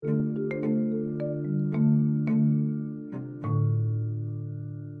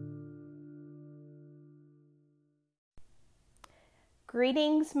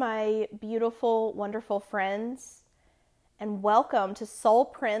Greetings, my beautiful, wonderful friends, and welcome to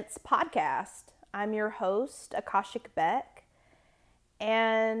SoulPrint's podcast. I'm your host, Akashic Beck,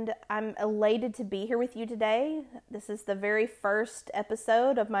 and I'm elated to be here with you today. This is the very first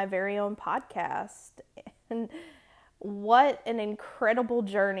episode of my very own podcast, and what an incredible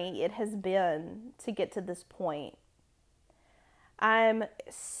journey it has been to get to this point. I'm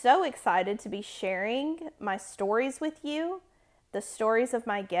so excited to be sharing my stories with you, the stories of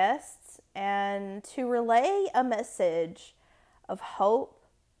my guests, and to relay a message of hope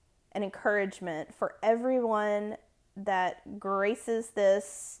and encouragement for everyone that graces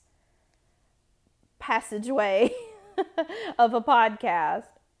this passageway of a podcast.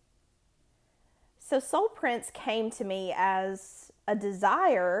 So SoulPrints came to me as a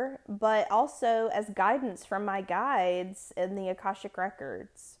desire, but also as guidance from my guides in the Akashic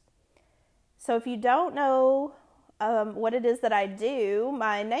Records. So if you don't know what it is that I do,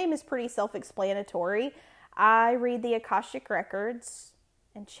 my name is pretty self-explanatory. I read the Akashic Records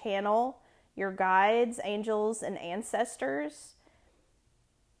and channel your guides, angels, and ancestors,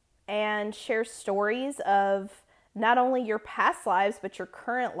 and share stories of not only your past lives, but your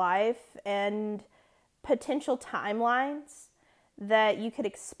current life and potential timelines that you could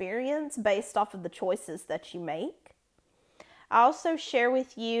experience based off of the choices that you make. I also share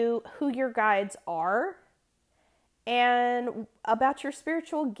with you who your guides are and about your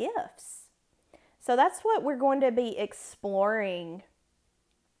spiritual gifts. So that's what we're going to be exploring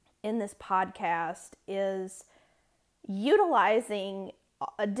in this podcast, is utilizing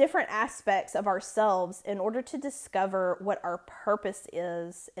different aspects of ourselves in order to discover what our purpose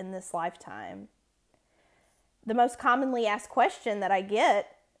is in this lifetime. The most commonly asked question that I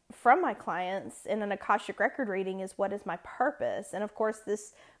get from my clients in an Akashic record reading is, what is my purpose? And of course,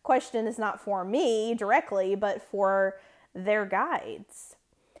 this question is not for me directly, but for their guides.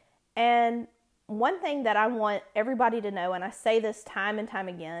 And one thing that I want everybody to know, and I say this time and time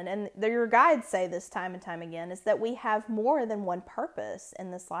again, and your guides say this time and time again, is that we have more than one purpose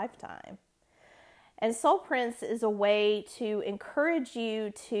in this lifetime. And SoulPrints is a way to encourage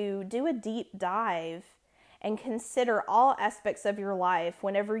you to do a deep dive and consider all aspects of your life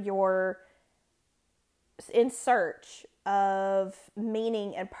whenever you're in search of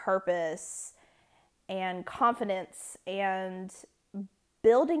meaning and purpose and confidence and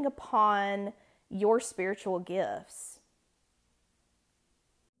building upon your spiritual gifts.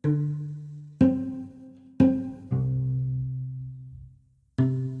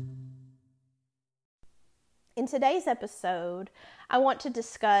 In today's episode, I want to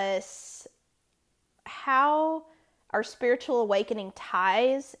discuss how our spiritual awakening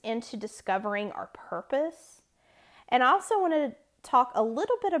ties into discovering our purpose. And I also want to talk a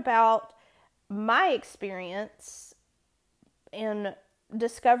little bit about my experience in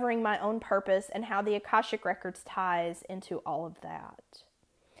discovering my own purpose and how the Akashic Records ties into all of that.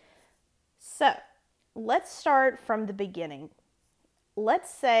 So, let's start from the beginning. Let's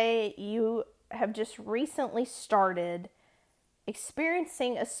say you have just recently started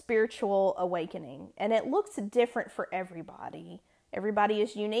experiencing a spiritual awakening, and it looks different for everybody. Everybody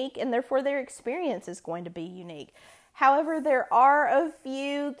is unique, and therefore their experience is going to be unique. However, there are a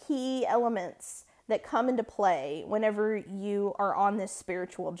few key elements that come into play whenever you are on this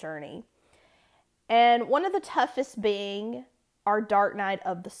spiritual journey. And one of the toughest being our dark night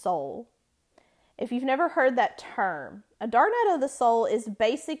of the soul. If you've never heard that term, a dark night of the soul is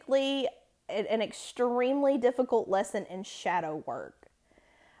basically an extremely difficult lesson in shadow work.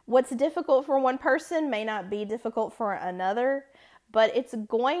 What's difficult for one person may not be difficult for another, but it's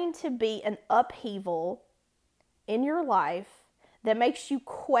going to be an upheaval in your life that makes you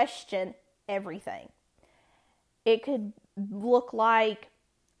question everything. It could look like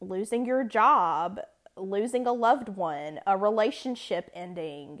losing your job, losing a loved one, a relationship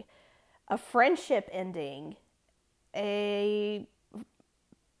ending, a friendship ending, a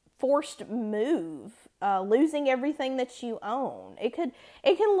forced move, losing everything that you own. It can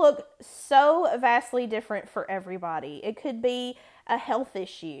look so vastly different for everybody. It could be a health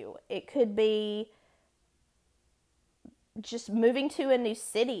issue. It could be just moving to a new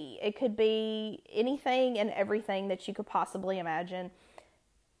city. It could be anything and everything that you could possibly imagine.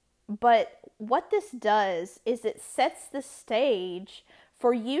 But what this does is it sets the stage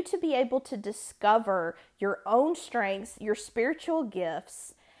for you to be able to discover your own strengths, your spiritual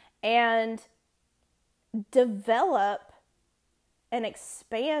gifts, and develop and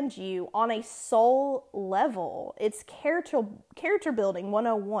expand you on a soul level. It's character building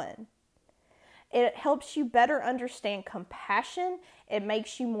 101. It helps you better understand compassion. It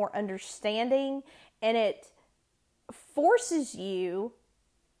makes you more understanding, and it forces you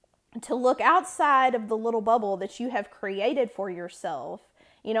to look outside of the little bubble that you have created for yourself.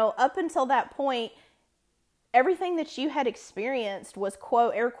 Up until that point, everything that you had experienced was,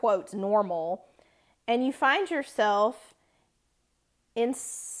 quote, air quotes, normal. And you find yourself in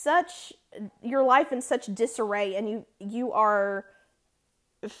your life in such disarray, and you are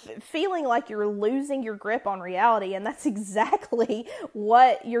feeling like you're losing your grip on reality. And that's exactly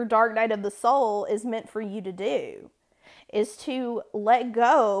what your dark night of the soul is meant for you to do, is to let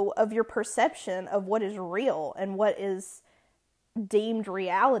go of your perception of what is real and what is deemed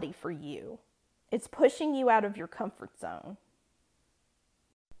reality for you. It's pushing you out of your comfort zone.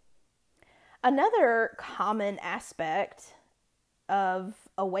 Another common aspect of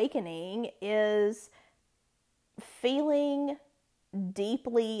awakening is feeling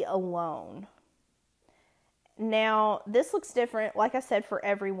deeply alone. Now, this looks different, like I said, for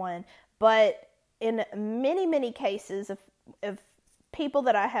everyone, but in many, many cases of people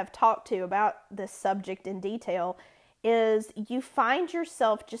that I have talked to about this subject in detail, is you find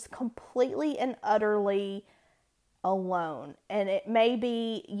yourself just completely and utterly alone. And it may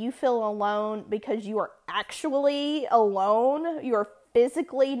be you feel alone because you are actually alone. You are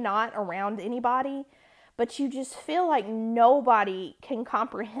physically not around anybody, but you just feel like nobody can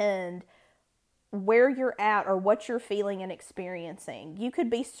comprehend where you're at or what you're feeling and experiencing. You could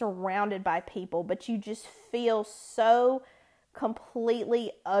be surrounded by people, but you just feel so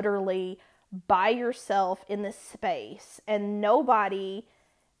completely, utterly by yourself in this space, and nobody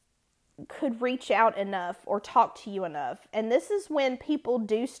could reach out enough or talk to you enough. And this is when people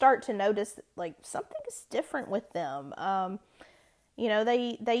do start to notice, like, something is different with them.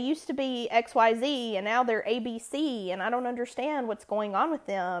 They used to be XYZ and now they're ABC, and I don't understand what's going on with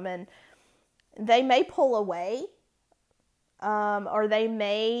them. And they may pull away, or they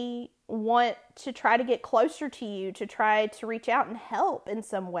may want to try to get closer to you, to try to reach out and help in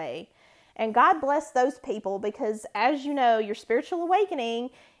some way. And God bless those people, because as you know, your spiritual awakening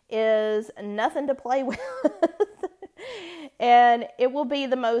is nothing to play with. And it will be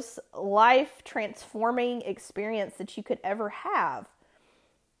the most life-transforming experience that you could ever have.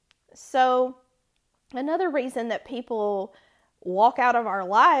 So, another reason that people walk out of our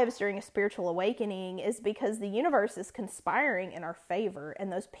lives during a spiritual awakening is because the universe is conspiring in our favor,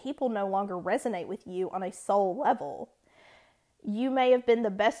 and those people no longer resonate with you on a soul level. You may have been the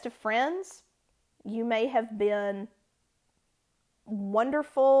best of friends. You may have been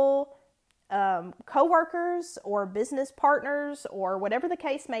wonderful co-workers or business partners or whatever the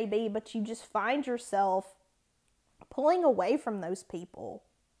case may be, but you just find yourself pulling away from those people.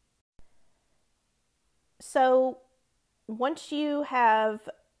 So once you have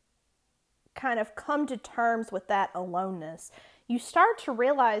kind of come to terms with that aloneness, you start to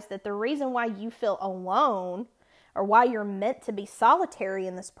realize that the reason why you feel alone, or why you're meant to be solitary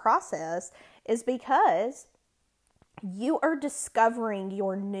in this process, is because you are discovering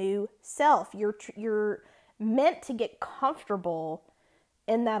your new self. You're meant to get comfortable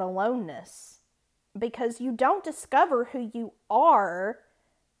in that aloneness, because you don't discover who you are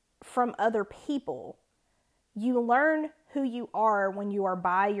from other people. You learn who you are when you are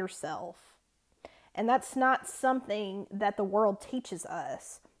by yourself. And that's not something that the world teaches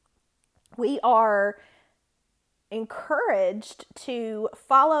us. We are encouraged to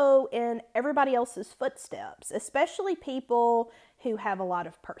follow in everybody else's footsteps, especially people who have a lot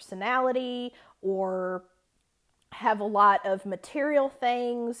of personality or have a lot of material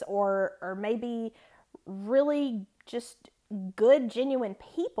things, or maybe really just good, genuine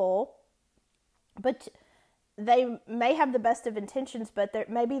people, but they may have the best of intentions, but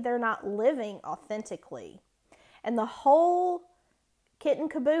maybe they're not living authentically. And the whole kit and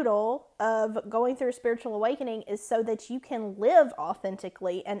caboodle of going through a spiritual awakening is so that you can live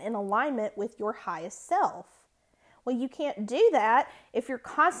authentically and in alignment with your highest self. Well, you can't do that if you're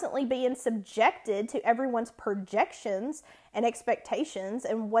constantly being subjected to everyone's projections and expectations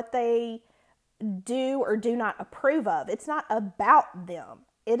and what they do or do not approve of. It's not about them.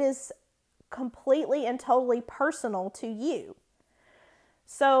 It is completely and totally personal to you.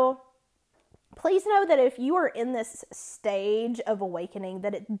 So please know that if you are in this stage of awakening,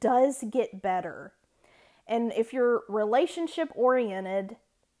 that it does get better. And if you're relationship oriented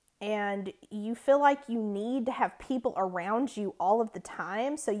and you feel like you need to have people around you all of the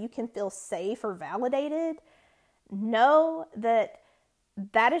time so you can feel safe or validated, know that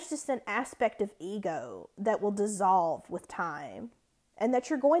that is just an aspect of ego that will dissolve with time, and that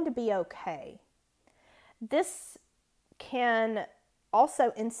you're going to be okay. This can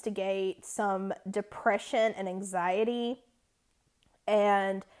also instigate some depression and anxiety,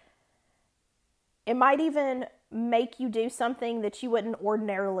 and it might even make you do something that you wouldn't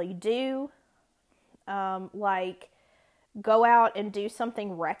ordinarily do, like go out and do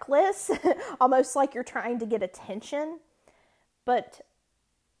something reckless, almost like you're trying to get attention. But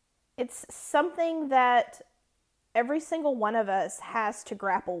it's something that every single one of us has to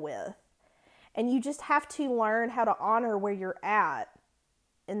grapple with. And you just have to learn how to honor where you're at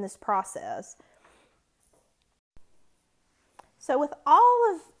in this process. So with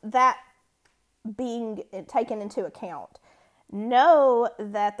all of that being taken into account, know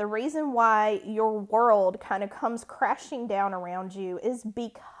that the reason why your world kind of comes crashing down around you is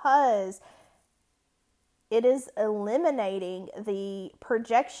because it is eliminating the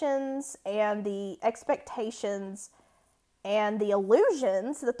projections and the expectations and the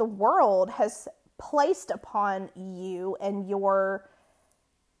illusions that the world has placed upon you and your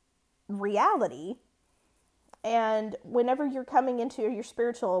reality. And whenever you're coming into your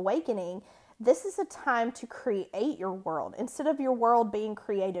spiritual awakening, this is a time to create your world. Instead of your world being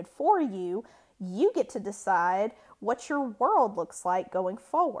created for you, you get to decide what your world looks like going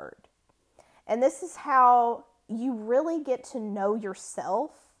forward. And this is how you really get to know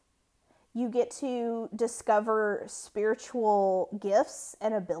yourself. You get to discover spiritual gifts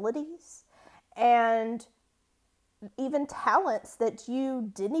and abilities and even talents that you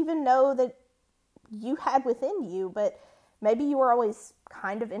didn't even know that you had within you, but maybe you were always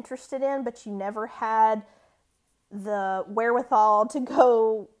kind of interested in, but you never had the wherewithal to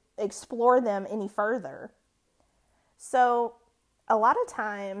go explore them any further. So a lot of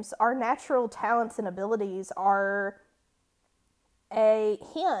times our natural talents and abilities are a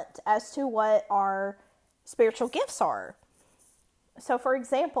hint as to what our spiritual gifts are. So for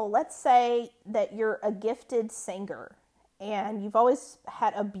example, let's say that you're a gifted singer and you've always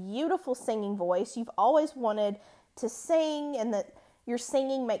had a beautiful singing voice. You've always wanted to sing, and that your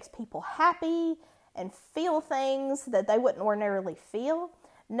singing makes people happy and feel things that they wouldn't ordinarily feel.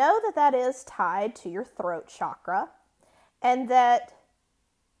 Know that that is tied to your throat chakra, and that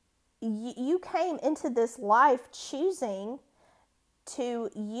you came into this life choosing to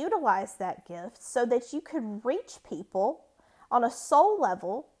utilize that gift so that you could reach people on a soul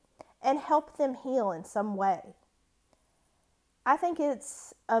level and help them heal in some way. I think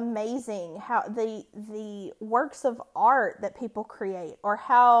it's amazing how the works of art that people create, or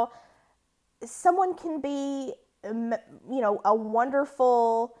how someone can be, a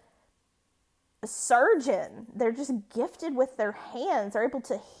wonderful surgeon. They're just gifted with their hands. They're able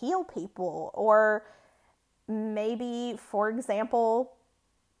to heal people. Or maybe, for example,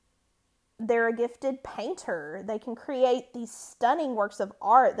 they're a gifted painter. They can create these stunning works of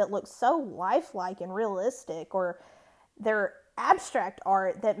art that look so lifelike and realistic. Or they're abstract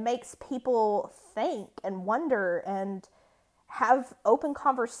art that makes people think and wonder and have open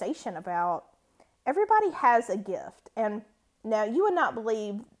conversation about. Everybody has a gift. And now you would not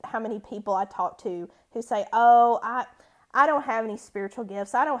believe how many people I talk to who say, oh, I don't have any spiritual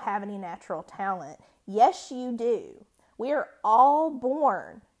gifts. I don't have any natural talent. Yes, you do. We are all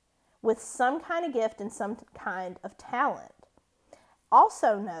born with some kind of gift and some kind of talent.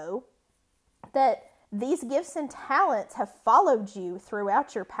 Also know that these gifts and talents have followed you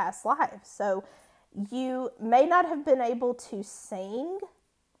throughout your past lives. So you may not have been able to sing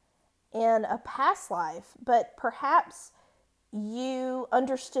in a past life, but perhaps you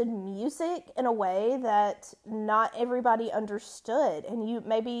understood music in a way that not everybody understood. And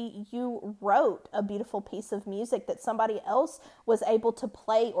you wrote a beautiful piece of music that somebody else was able to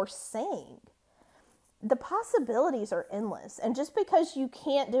play or sing. The possibilities are endless. And just because you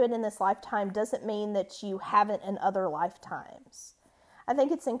can't do it in this lifetime doesn't mean that you haven't in other lifetimes. I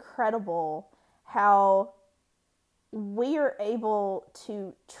think it's incredible how we are able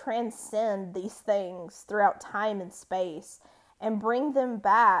to transcend these things throughout time and space and bring them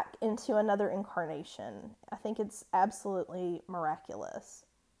back into another incarnation. I think it's absolutely miraculous.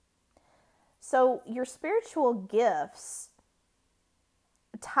 So your spiritual gifts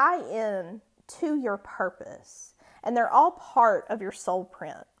tie in to your purpose, and they're all part of your soul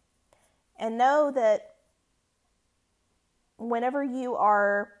print. And know that whenever you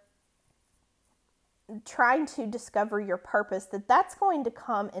are trying to discover your purpose, that's going to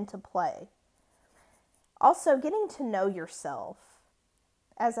come into play. Also, getting to know yourself.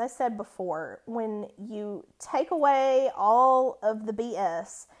 As I said before, when you take away all of the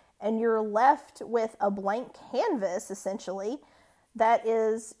BS and you're left with a blank canvas, essentially, that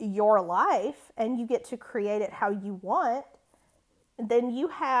is your life, and you get to create it how you want, then you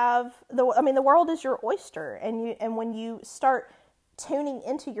have the world is your oyster, and when you start tuning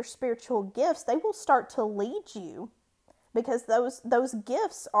into your spiritual gifts, they will start to lead you, because those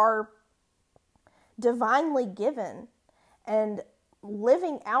gifts are divinely given, and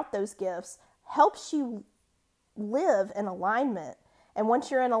living out those gifts helps you live in alignment. And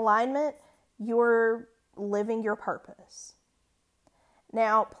once you're in alignment, you're living your purpose.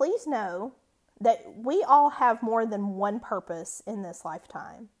 Now, please know that we all have more than one purpose in this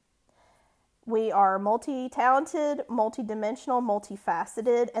lifetime. We are multi-talented, multi-dimensional,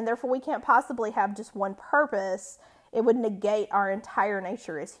 multifaceted, and therefore we can't possibly have just one purpose. It would negate our entire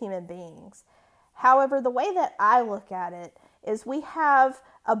nature as human beings. However, the way that I look at it is we have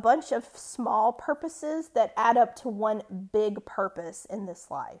a bunch of small purposes that add up to one big purpose in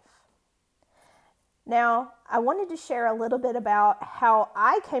this life. Now, I wanted to share a little bit about how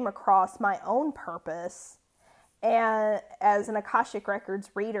I came across my own purpose and as an Akashic Records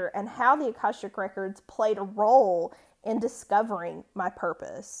reader, and how the Akashic Records played a role in discovering my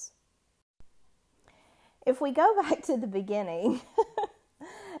purpose. If we go back to the beginning,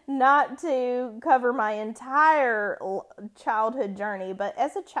 not to cover my entire childhood journey, but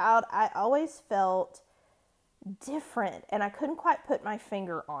as a child, I always felt different, and I couldn't quite put my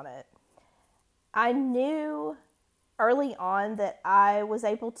finger on it. I knew early on that I was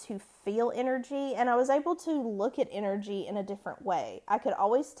able to feel energy, and I was able to look at energy in a different way. I could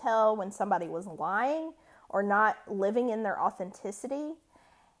always tell when somebody was lying or not living in their authenticity.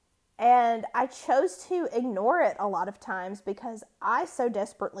 And I chose to ignore it a lot of times because I so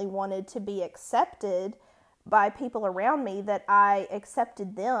desperately wanted to be accepted by people around me that I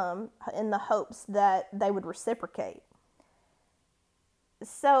accepted them in the hopes that they would reciprocate.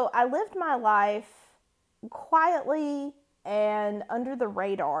 So I lived my life quietly and under the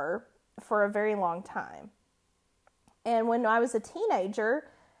radar for a very long time. And when I was a teenager,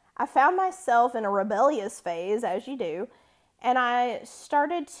 I found myself in a rebellious phase, as you do, and I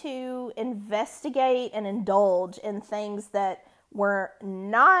started to investigate and indulge in things that were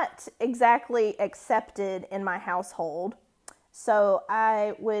not exactly accepted in my household. So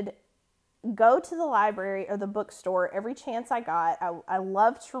I would go to the library or the bookstore every chance I got. I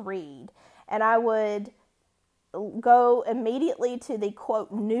loved to read, and I would go immediately to the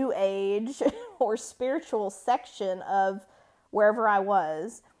quote new age or spiritual section of wherever I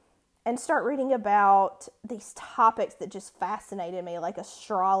was and start reading about these topics that just fascinated me, like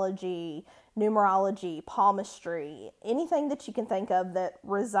astrology, numerology, palmistry, anything that you can think of that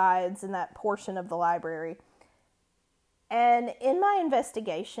resides in that portion of the library. And in my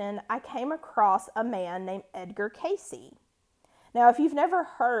investigation, I came across a man named Edgar Cayce. Now, if you've never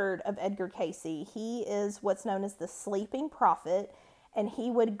heard of Edgar Cayce, he is what's known as the sleeping prophet, and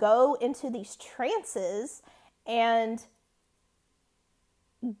he would go into these trances and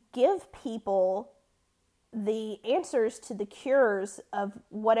give people the answers to the cures of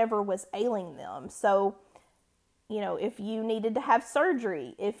whatever was ailing them. So, if you needed to have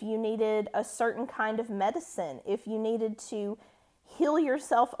surgery, if you needed a certain kind of medicine, if you needed to heal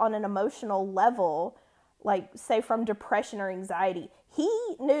yourself on an emotional level, like say from depression or anxiety, he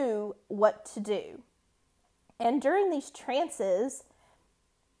knew what to do. And during these trances,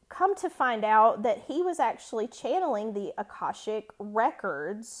 come to find out that he was actually channeling the Akashic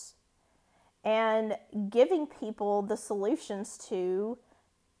Records and giving people the solutions to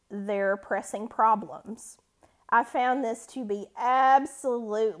their pressing problems. I found this to be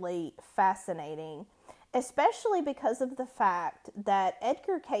absolutely fascinating, especially because of the fact that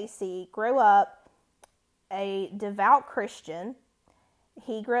Edgar Cayce grew up a devout Christian.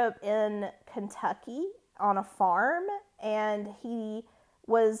 He grew up in Kentucky on a farm, and he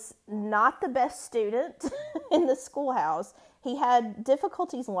was not the best student in the schoolhouse. He had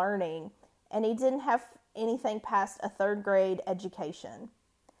difficulties learning, and he didn't have anything past a third grade education.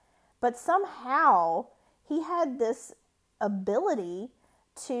 But somehow he had this ability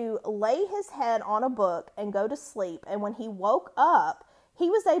to lay his head on a book and go to sleep. And when he woke up, he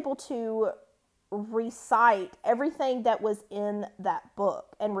was able to recite everything that was in that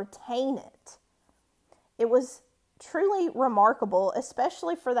book and retain it. It was truly remarkable,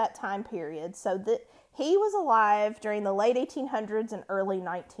 especially for that time period. So that he was alive during the late 1800s and early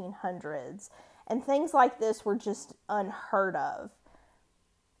 1900s. And things like this were just unheard of,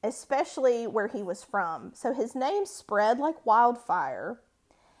 especially where he was from. So his name spread like wildfire,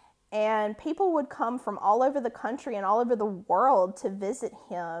 and people would come from all over the country and all over the world to visit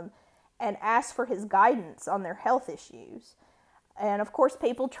him and ask for his guidance on their health issues. And of course,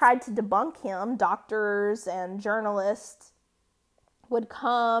 people tried to debunk him. Doctors and journalists would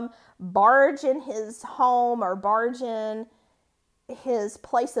come, barge in his home or barge in his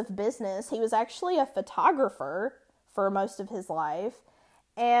place of business. He was actually a photographer for most of his life,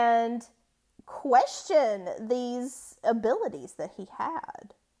 and question these abilities that he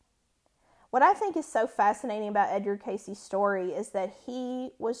had. What I think is so fascinating about Edgar Cayce's story is that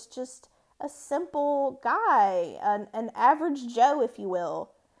he was just a simple guy, an average Joe, if you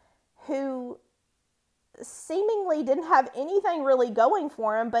will, who seemingly didn't have anything really going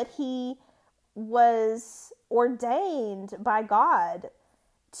for him, but he was ordained by God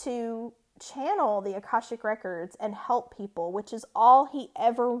to channel the Akashic Records and help people, which is all he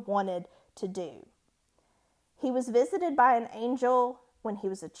ever wanted to do. He was visited by an angel when he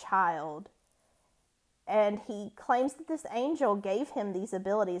was a child, and he claims that this angel gave him these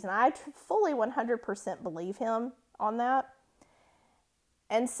abilities, and I fully 100% believe him on that.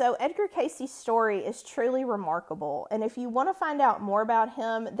 And so Edgar Cayce's story is truly remarkable. And if you want to find out more about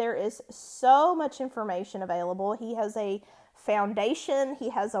him, there is so much information available. He has a foundation. He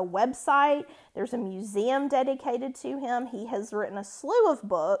has a website. There's a museum dedicated to him. He has written a slew of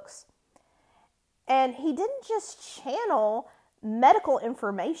books. And he didn't just channel medical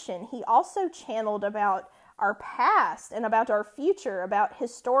information. He also channeled about our past and about our future, about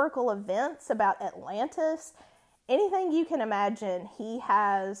historical events, about Atlantis. Anything you can imagine, he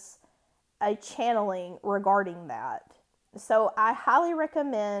has a channeling regarding that. So I highly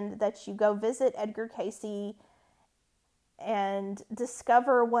recommend that you go visit Edgar Cayce and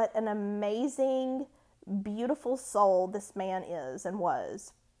discover what an amazing, beautiful soul this man is and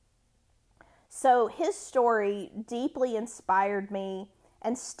was. So his story deeply inspired me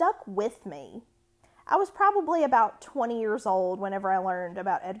and stuck with me. I was probably about 20 years old whenever I learned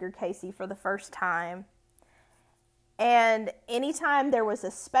about Edgar Cayce for the first time. And anytime there was a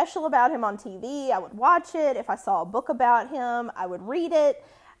special about him on TV, I would watch it. If I saw a book about him, I would read it.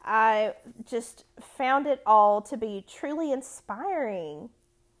 I just found it all to be truly inspiring.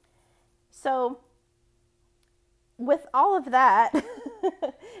 So, with all of that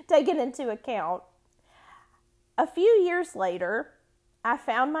taken into account, a few years later, I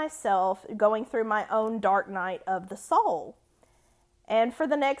found myself going through my own dark night of the soul. And for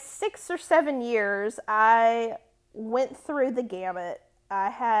the next 6 or 7 years, I went through the gamut. I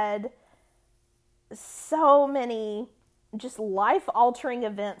had so many just life-altering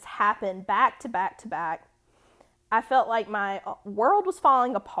events happen back to back to back. I felt like my world was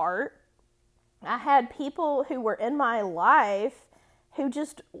falling apart. I had people who were in my life who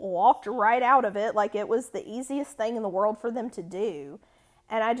just walked right out of it like it was the easiest thing in the world for them to do.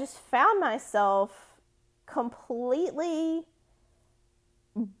 And I just found myself completely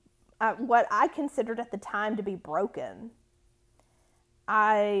what I considered at the time to be broken.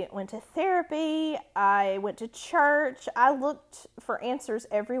 I went to therapy, I went to church, I looked for answers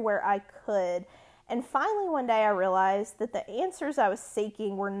everywhere I could. And finally one day I realized that the answers I was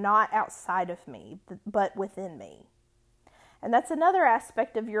seeking were not outside of me, but within me. And that's another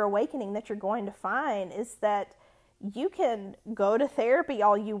aspect of your awakening that you're going to find, is that you can go to therapy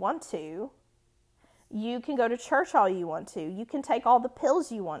all you want to. You can go to church all you want to. You can take all the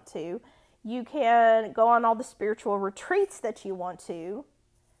pills you want to. You can go on all the spiritual retreats that you want to.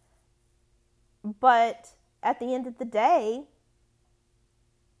 But at the end of the day,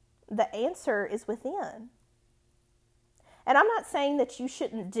 the answer is within. And I'm not saying that you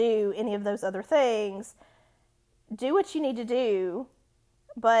shouldn't do any of those other things. Do what you need to do,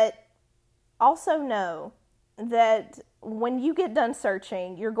 but also know that when you get done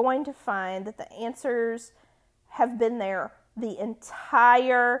searching, you're going to find that the answers have been there the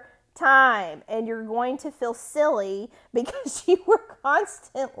entire time, and you're going to feel silly because you were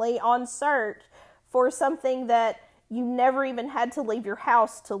constantly on search for something that you never even had to leave your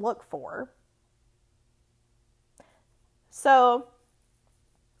house to look for. So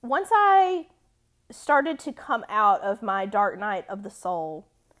once I started to come out of my dark night of the soul,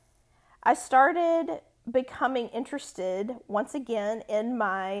 I started becoming interested once again in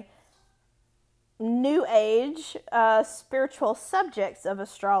my new age spiritual subjects of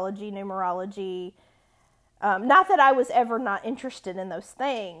astrology, numerology. Not that I was ever not interested in those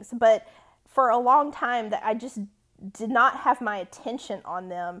things, but for a long time that I just did not have my attention on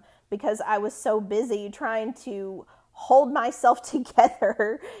them because I was so busy trying to hold myself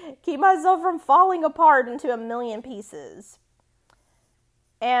together, keep myself from falling apart into a million pieces.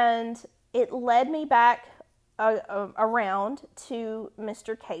 And it led me back around to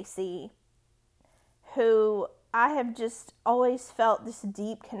Mr. Cayce, who I have just always felt this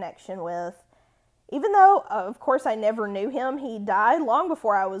deep connection with. Even though, of course, I never knew him. He died long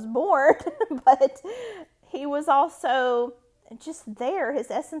before I was born, but he was also just there. His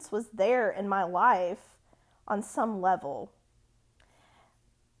essence was there in my life on some level.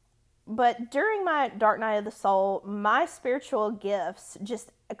 But during my dark night of the soul, my spiritual gifts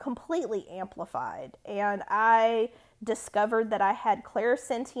just completely amplified. And I discovered that I had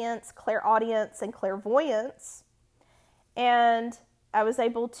clairsentience, clairaudience, and clairvoyance. And I was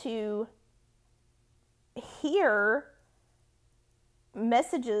able to hear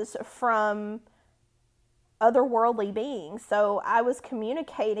messages from otherworldly beings. So I was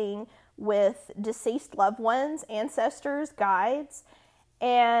communicating with deceased loved ones, ancestors, guides,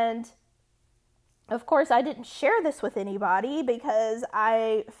 and of course I didn't share this with anybody because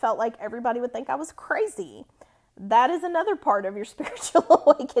I felt like everybody would think I was crazy. That is another part of your spiritual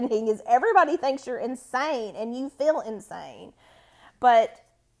awakening, is everybody thinks you're insane and you feel insane. But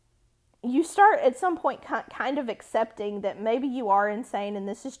you start at some point kind of accepting that maybe you are insane and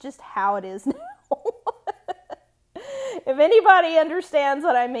this is just how it is now. If anybody understands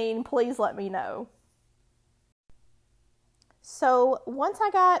what I mean, please let me know. So once I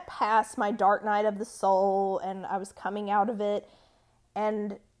got past my dark night of the soul and I was coming out of it,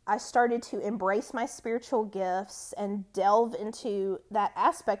 and I started to embrace my spiritual gifts and delve into that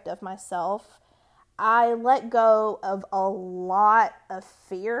aspect of myself, I let go of a lot of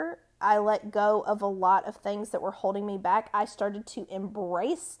fear. I let go of a lot of things that were holding me back. I started to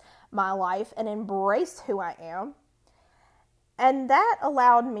embrace my life and embrace who I am. And that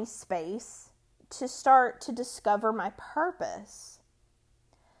allowed me space to start to discover my purpose.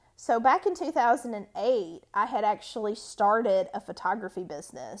 So back in 2008, I had actually started a photography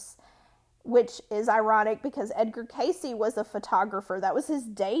business, which is ironic because Edgar Cayce was a photographer. That was his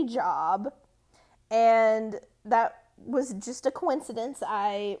day job. And that was just a coincidence.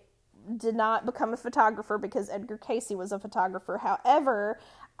 I did not become a photographer because Edgar Cayce was a photographer. However,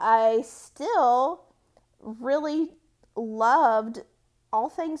 I still really loved all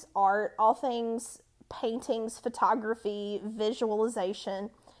things art, all things paintings, photography, visualization.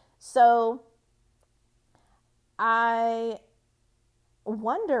 So I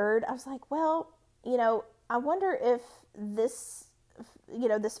wondered, I was like, well, I wonder if this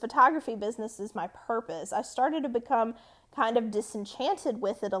photography business is my purpose. I started to become kind of disenchanted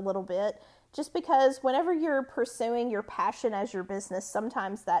with it a little bit, just because whenever you're pursuing your passion as your business,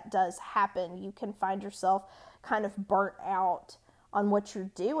 sometimes that does happen. You can find yourself kind of burnt out on what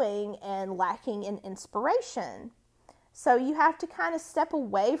you're doing and lacking in inspiration. So you have to kind of step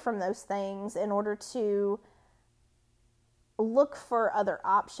away from those things in order to look for other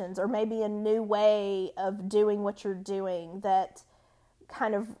options, or maybe a new way of doing what you're doing that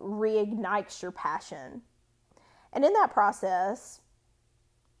kind of reignites your passion. And in that process,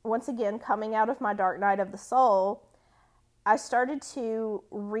 once again, coming out of my dark night of the soul, I started to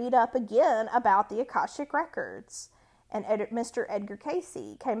read up again about the Akashic Records. And Mr. Edgar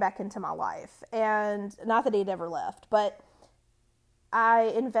Cayce came back into my life. And not that he'd ever left, but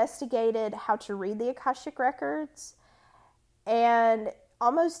I investigated how to read the Akashic Records. And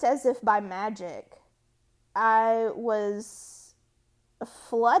almost as if by magic, I was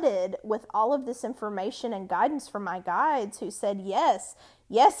flooded with all of this information and guidance from my guides who said, yes,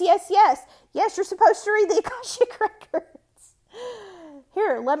 you're supposed to read the Akashic Records.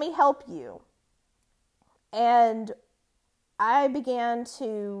 Here, let me help you. And I began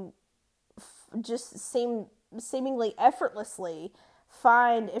to just seemingly effortlessly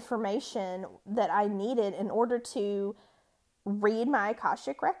find information that I needed in order to read my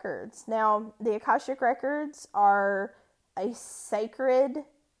Akashic Records. Now, the Akashic Records are a sacred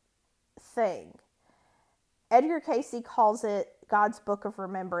thing. Edgar Cayce calls it God's Book of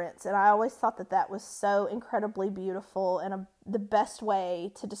Remembrance, and I always thought that was so incredibly beautiful and the best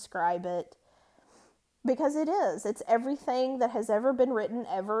way to describe it. Because it is. It's everything that has ever been written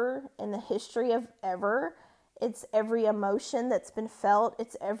ever in the history of ever. It's every emotion that's been felt.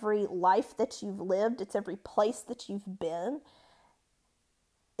 It's every life that you've lived. It's every place that you've been.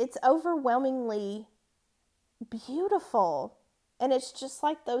 It's overwhelmingly beautiful. And it's just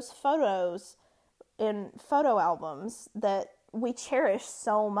like those photos in photo albums that we cherish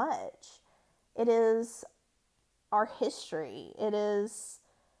so much. It is our history. It is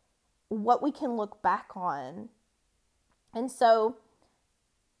what we can look back on. And so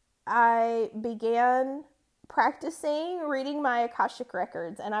I began practicing reading my Akashic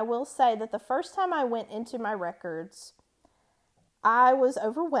Records. And I will say that the first time I went into my records, I was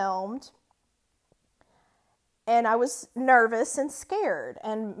overwhelmed and I was nervous and scared.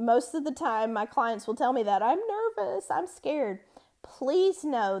 And most of the time my clients will tell me that I'm nervous, I'm scared. Please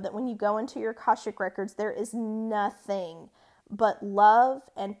know that when you go into your Akashic Records, there is nothing but love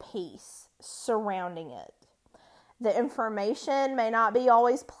and peace surrounding it. The information may not be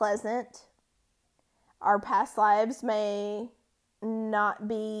always pleasant. Our past lives may not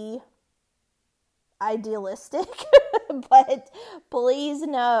be idealistic, but please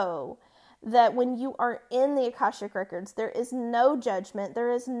know that when you are in the Akashic Records, there is no judgment.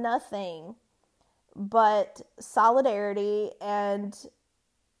 There is nothing but solidarity and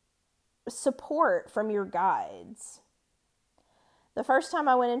support from your guides. The first time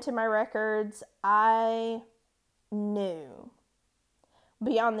I went into my records, I knew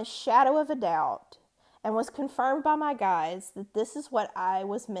beyond the shadow of a doubt and was confirmed by my guides that this is what I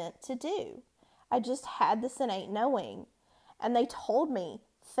was meant to do. I just had this innate knowing. And they told me,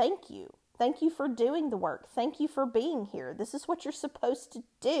 thank you. Thank you for doing the work. Thank you for being here. This is what you're supposed to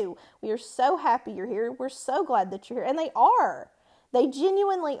do. We are so happy you're here. We're so glad that you're here. And they are. They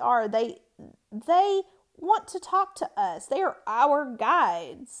genuinely are. They want to talk to us. They are our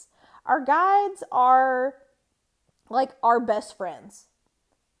guides. Our guides are like our best friends.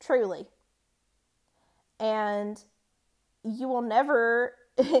 Truly. And you will never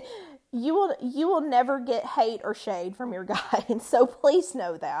you will never get hate or shade from your guides. So please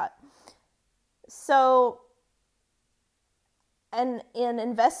know that. So, and in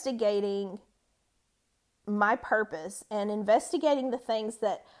investigating my purpose and investigating the things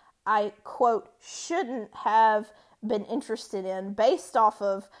that I, quote, shouldn't have been interested in based off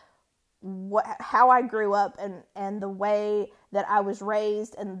of how I grew up and the way that I was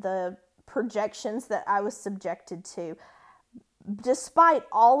raised and the projections that I was subjected to. Despite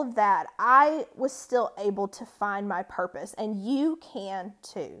all of that, I was still able to find my purpose, and you can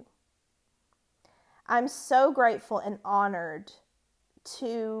too. I'm so grateful and honored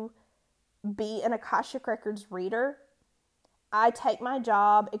to be an Akashic Records reader. I take my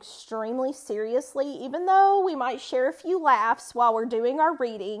job extremely seriously, even though we might share a few laughs while we're doing our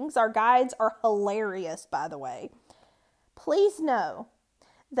readings. Our guides are hilarious, by the way. Please know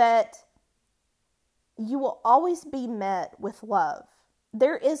that you will always be met with love.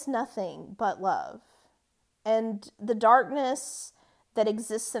 There is nothing but love. And the darkness that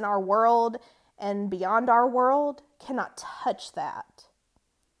exists in our world and beyond our world cannot touch that.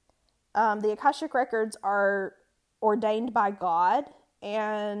 The Akashic Records are ordained by God,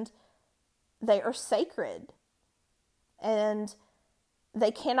 and they are sacred. And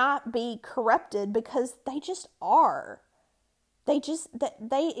they cannot be corrupted because they just are. They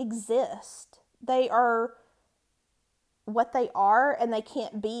exist. They are what they are, and they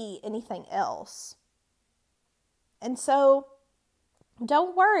can't be anything else. And so,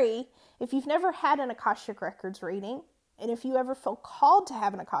 don't worry if you've never had an Akashic Records reading, and if you ever feel called to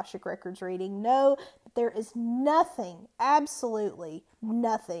have an Akashic Records reading, know that there is nothing, absolutely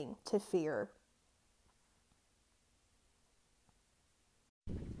nothing to fear.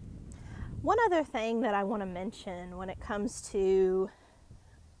 One other thing that I want to mention when it comes to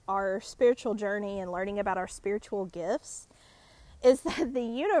our spiritual journey and learning about our spiritual gifts is that the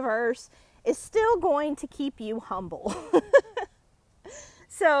universe is still going to keep you humble.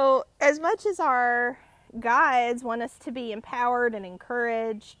 So as much as our guides want us to be empowered and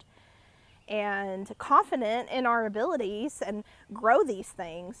encouraged and confident in our abilities and grow these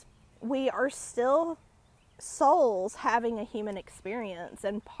things, we are still souls having a human experience,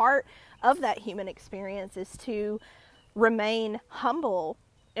 and part of that human experience is to remain humble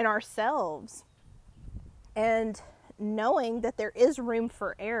in ourselves and knowing that there is room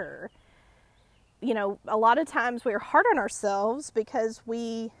for error. You know, a lot of times we're hard on ourselves because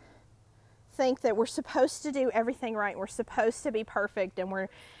we think that we're supposed to do everything right. We're supposed to be perfect, and we're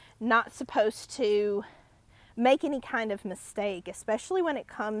not supposed to make any kind of mistake, especially when it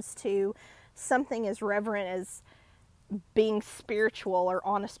comes to something as reverent as being spiritual or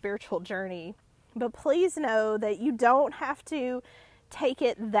on a spiritual journey. But please know that you don't have to take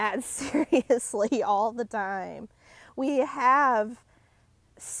it that seriously all the time. We have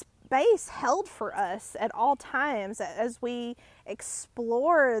space held for us at all times as we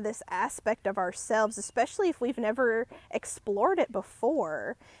explore this aspect of ourselves, especially if we've never explored it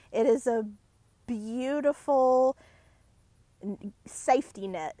before. It is a beautiful safety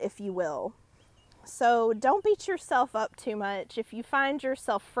net, if you will. So don't beat yourself up too much. If you find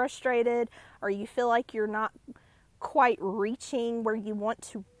yourself frustrated or you feel like you're not quite reaching where you want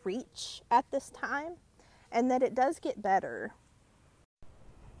to reach at this time, and that it does get better.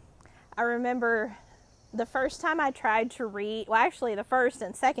 I remember the first time I tried to read, well, actually the first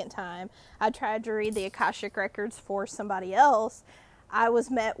and second time I tried to read the Akashic Records for somebody else, I was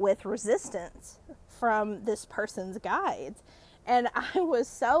met with resistance from this person's guides. And I was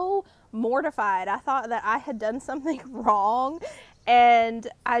so mortified. I thought that I had done something wrong, and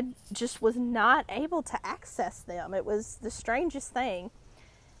I just was not able to access them. It was the strangest thing.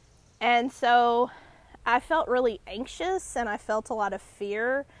 And so I felt really anxious, and I felt a lot of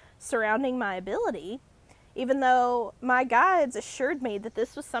fear surrounding my ability, even though my guides assured me that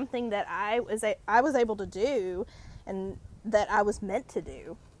this was something that I was able to do and that I was meant to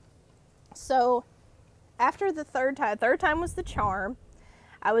do. So after the third time was the charm,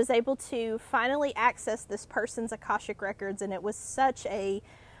 I was able to finally access this person's Akashic records, and it was such a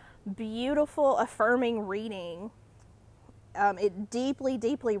beautiful, affirming reading. It deeply,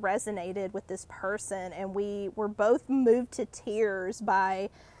 deeply resonated with this person, and we were both moved to tears by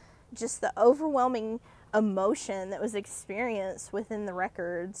just the overwhelming emotion that was experienced within the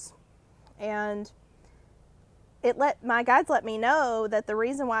records. And my guides let me know that the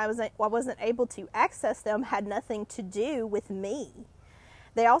reason why I wasn't able to access them had nothing to do with me.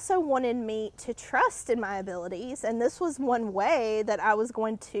 They also wanted me to trust in my abilities, and this was one way that I was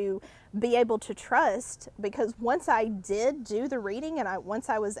going to be able to trust, because once I did do the reading and once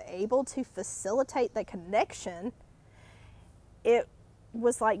I was able to facilitate the connection, it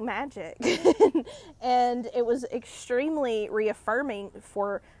was like magic. And it was extremely reaffirming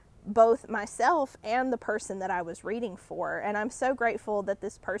for both myself and the person that I was reading for. And I'm so grateful that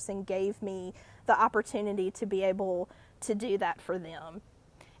this person gave me the opportunity to be able to do that for them.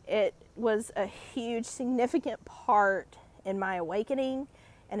 It was a huge, significant part in my awakening,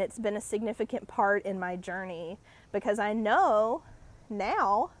 and it's been a significant part in my journey, because I know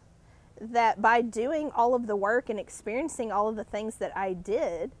now that by doing all of the work and experiencing all of the things that I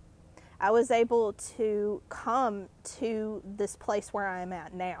did, I was able to come to this place where I am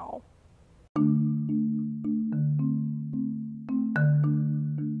at now.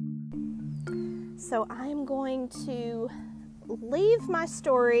 So I'm going to leave my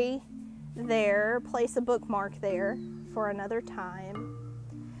story there, place a bookmark there for another time.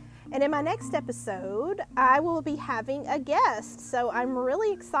 And in my next episode, I will be having a guest. So I'm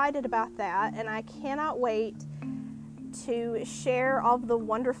really excited about that, and I cannot wait to share all of the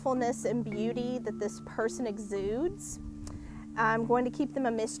wonderfulness and beauty that this person exudes. I'm going to keep them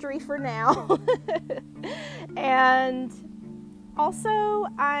a mystery for now. And also,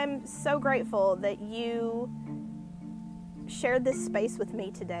 I'm so grateful that you shared this space with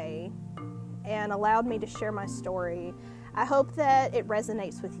me today and allowed me to share my story. I hope that it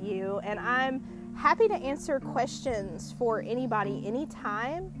resonates with you, and I'm happy to answer questions for anybody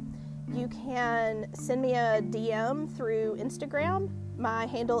anytime. You can send me a DM through Instagram. My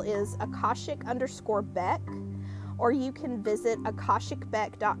handle is Akashic_Beck, or you can visit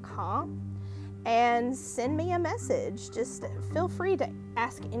akashicbeck.com and send me a message. Just feel free to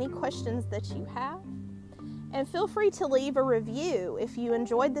ask any questions that you have. And feel free to leave a review. If you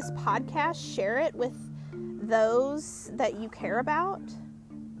enjoyed this podcast, share it with those that you care about.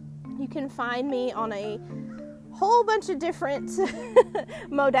 You can find me on a whole bunch of different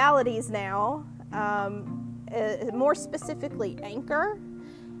modalities now. More specifically, Anchor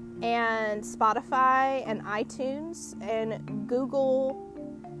and Spotify and iTunes and Google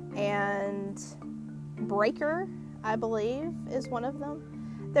and Breaker, I believe, is one of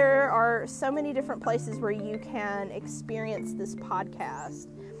them. There are so many different places where you can experience this podcast.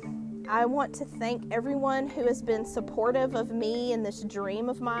 I want to thank everyone who has been supportive of me in this dream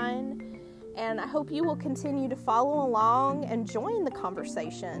of mine, and I hope you will continue to follow along and join the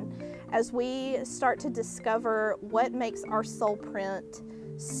conversation as we start to discover what makes our soul print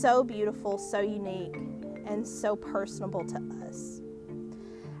so beautiful, so unique, and so personable to us.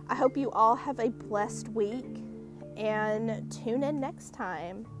 I hope you all have a blessed week, and tune in next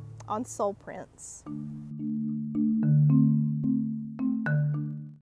time on Soul Prints.